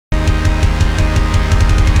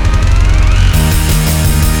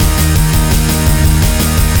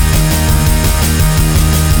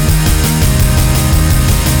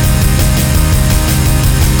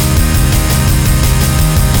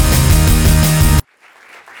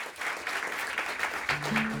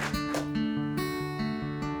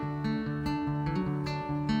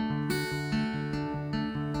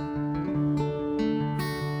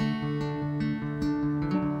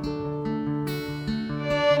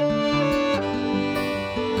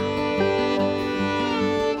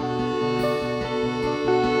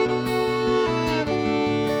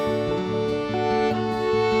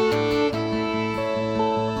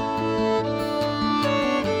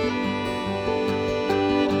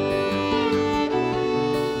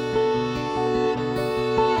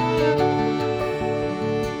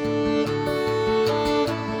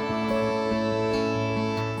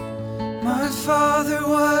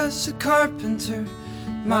carpenter.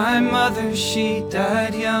 My mother, she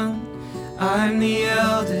died young. I'm the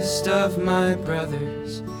eldest of my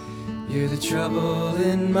brothers. You're the trouble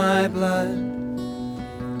in my blood,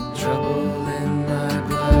 trouble in my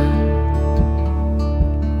blood.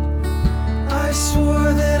 I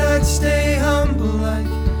swore that I'd stay humble like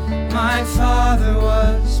my father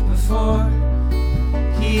was before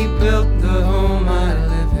he built the home I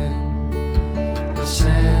live in, with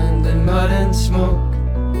sand and mud and smoke,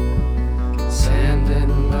 sand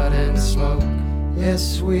and mud and smoke.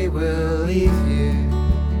 Yes, we will leave here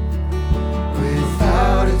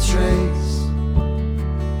without a trace.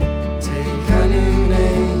 Take a new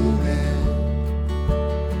name and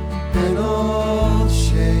an old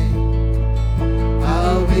shape.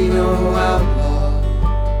 I'll be no outlaw,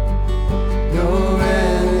 no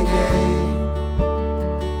renegade,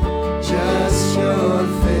 just your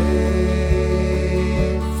faithful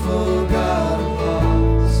God of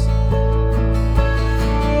laws.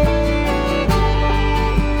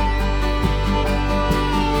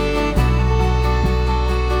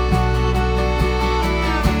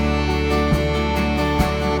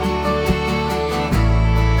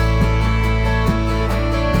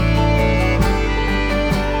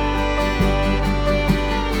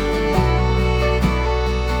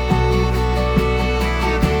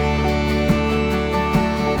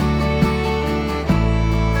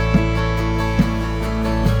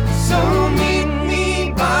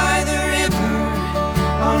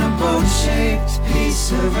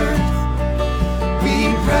 Of earth, we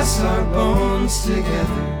press our bones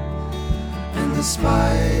together, and the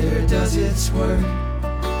spider does its work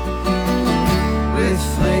with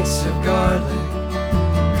flakes of garlic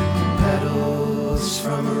and petals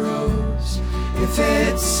from a rose. If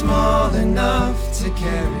it's small enough to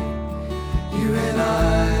carry, you and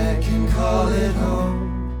I can call it home.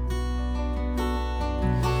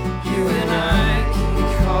 You and I can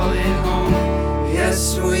call it home.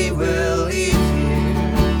 Yes, we will leave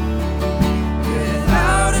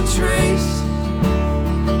trace.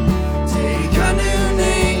 Take a new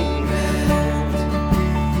name and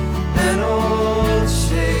an old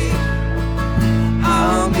shape.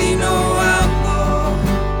 I'll be no outlaw,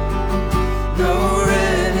 no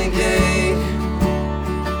renegade,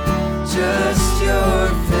 just your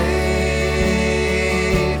faithful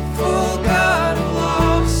God of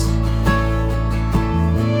laws.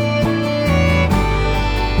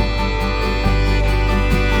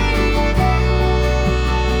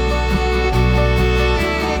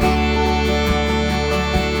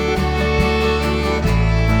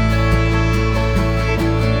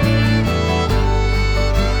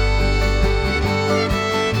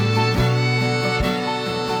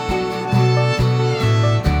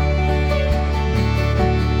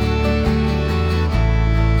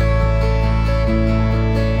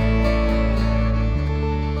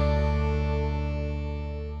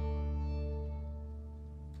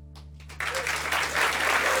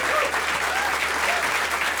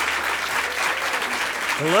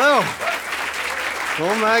 Hello.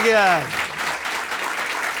 Oh my God.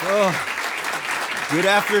 Oh, good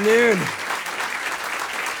afternoon.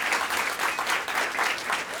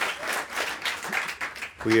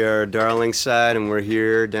 We are Darlingside, and we're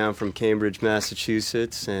here down from Cambridge,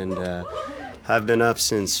 Massachusetts, and I've been up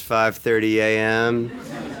since 5:30 a.m.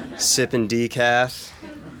 sipping decaf,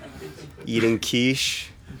 eating quiche.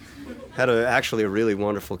 Had actually a really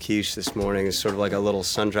wonderful quiche this morning. It's sort of like a little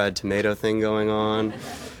sun-dried tomato thing going on.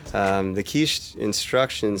 The quiche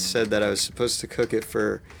instructions said that I was supposed to cook it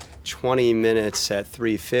for 20 minutes at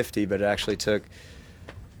 350, but it actually took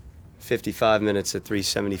 55 minutes at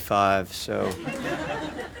 375, so...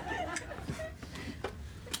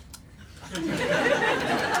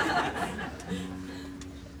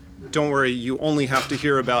 Don't worry, you only have to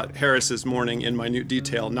hear about Harris's morning in minute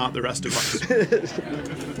detail, not the rest of us.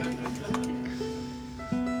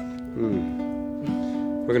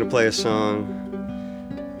 We're gonna play a song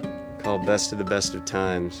called Best of the Best of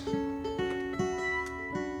Times.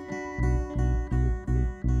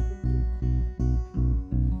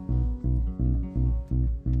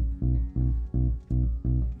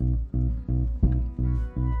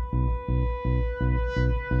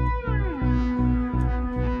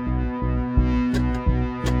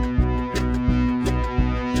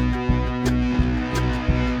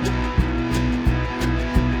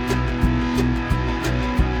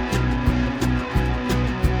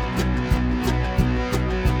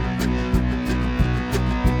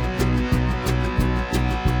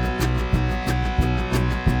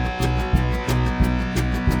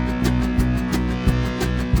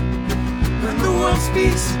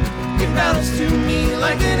 Speaks, it rattles to me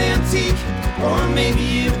like an antique. Or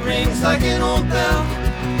maybe it rings like an old bell,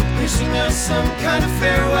 wishing us some kind of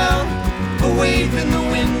farewell. A wave in the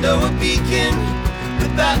window, a beacon, the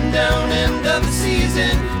batten down end of the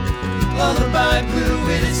season. Lullaby blue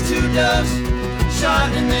with its two doves,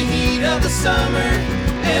 shot in the heat of the summer.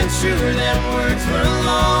 And truer than words, we're a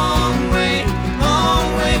long way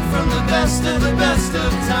from the best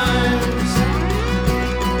of times.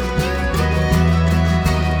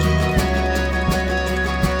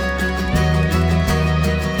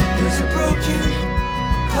 There's a broken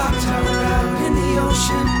clock tower out in the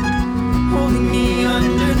ocean, holding me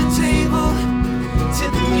under the table,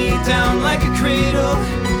 tipping me down like a cradle,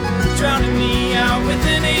 drowning me out with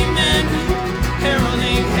an amen,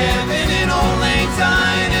 heralding heaven and all lang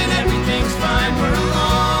syne, and everything's fine. We're a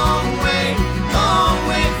long way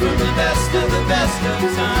from the best of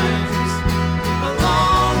times. A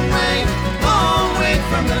long way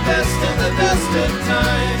from the best of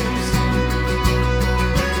times.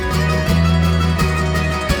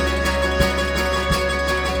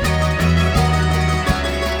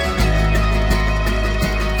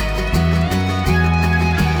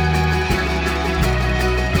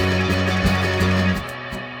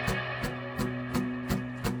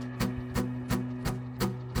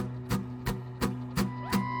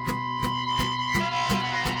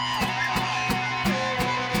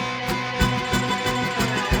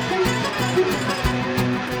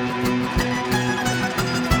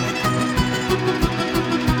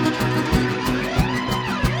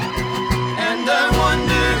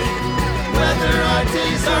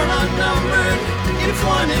 If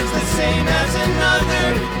one is the same as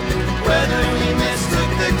another, whether we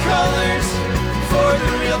mistook the colors for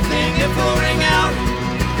the real thing, if we'll ring out,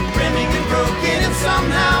 brimming and broken and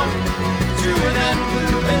somehow truer than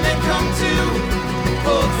blue, and then come to,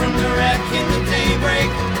 pulled from the wreck in the daybreak,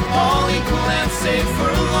 all equal and safe for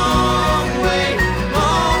a long way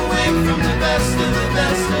from the best of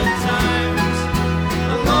times.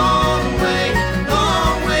 A long way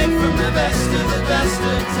from the best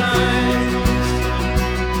of times.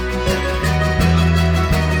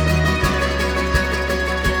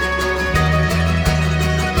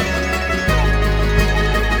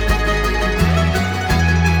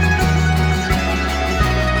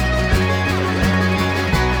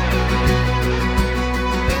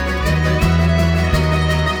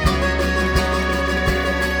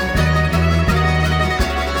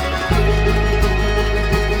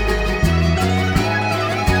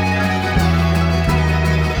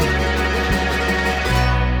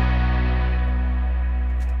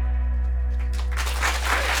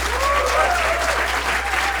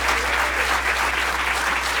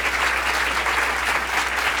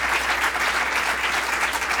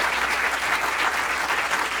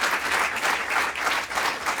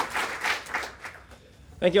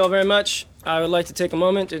 Thank you all very much. I would like to take a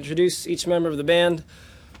moment to introduce each member of the band,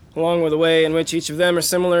 along with the way in which each of them are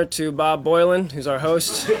similar to Bob Boilen, who's our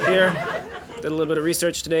host here. Did a little bit of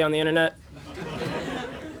research today on the internet.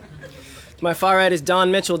 To my far right is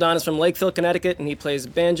Don Mitchell. Don is from Lakeville, Connecticut, and he plays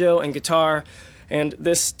banjo and guitar. And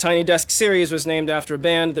this Tiny Desk series was named after a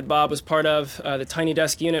band that Bob was part of, the Tiny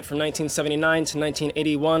Desk unit from 1979 to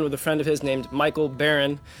 1981 with a friend of his named Michael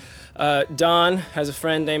Barron. Don has a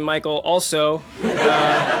friend named Michael also,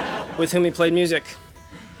 with whom he played music.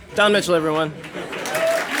 Don Mitchell, everyone.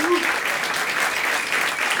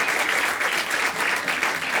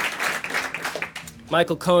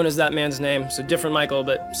 Michael Cohn is that man's name, so different Michael,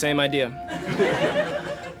 but same idea.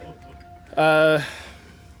 To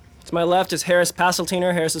my left is Harris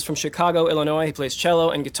Passeltiner. Harris is from Chicago, Illinois. He plays cello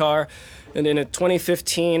and guitar. And in a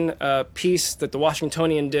 2015 piece that the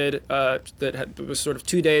Washingtonian did that was sort of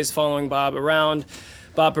 2 days following Bob around,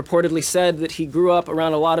 Bob purportedly said that he grew up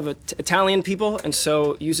around a lot of Italian people and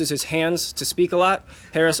so uses his hands to speak a lot.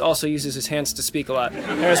 Harris also uses his hands to speak a lot.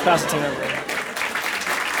 Harris Passeltiner.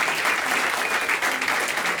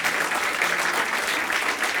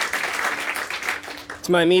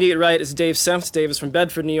 To my immediate right is Dave Senft. Dave is from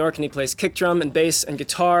Bedford, New York, and he plays kick drum and bass and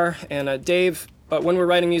guitar. And Dave, when we're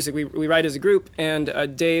writing music, we write as a group,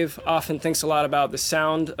 and Dave often thinks a lot about the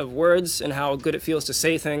sound of words and how good it feels to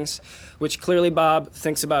say things, which clearly Bob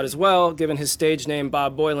thinks about as well. Given his stage name,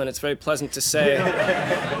 Bob Boilen, it's very pleasant to say.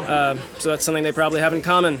 So that's something they probably have in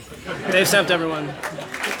common. Dave Senft, everyone.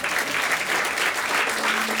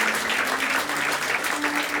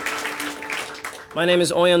 My name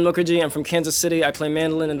is Oyan Mukherjee. I'm from Kansas City. I play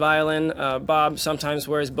mandolin and violin. Bob sometimes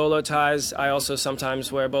wears bolo ties. I also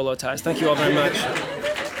sometimes wear bolo ties. Thank you all very much.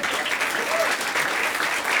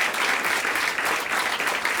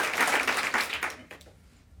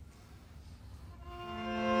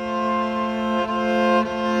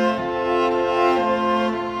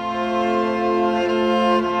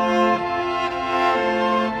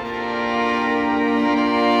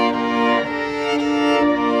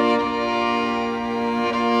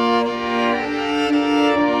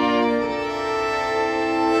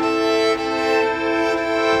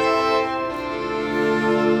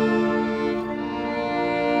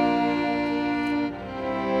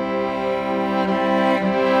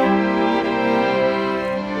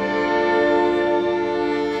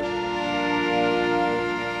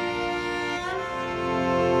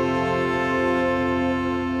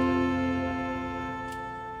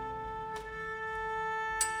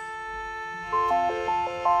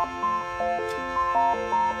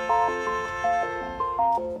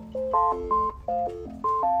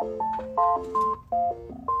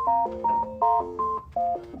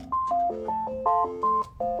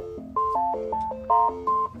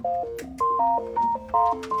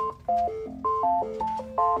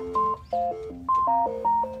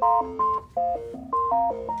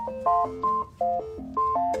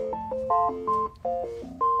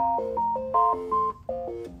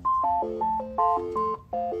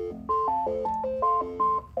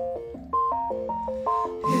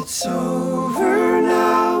 It's over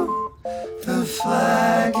now, the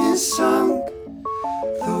flag is sunk,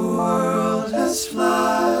 the world has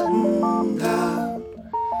flattened out.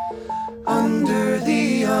 Under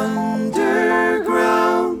the underground,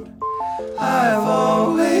 I've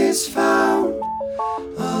always found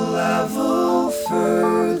a level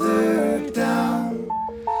further down.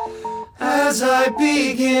 As I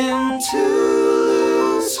begin to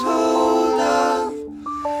lose hold of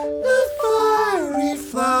the fiery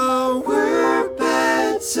flower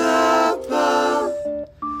beds above,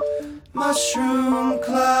 mushroom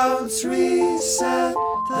clouds reset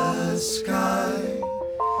the sky.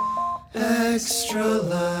 Extra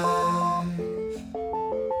life.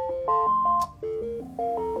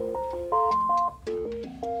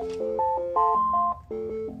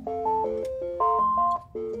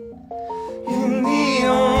 In the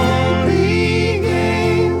only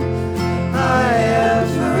game I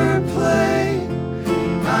ever played,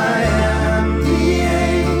 I am the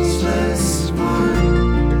ageless one.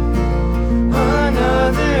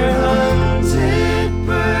 Another hunted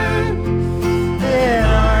bird, an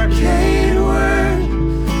arcade word,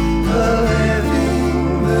 a living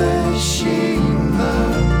machine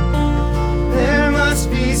love. There must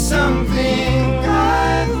be something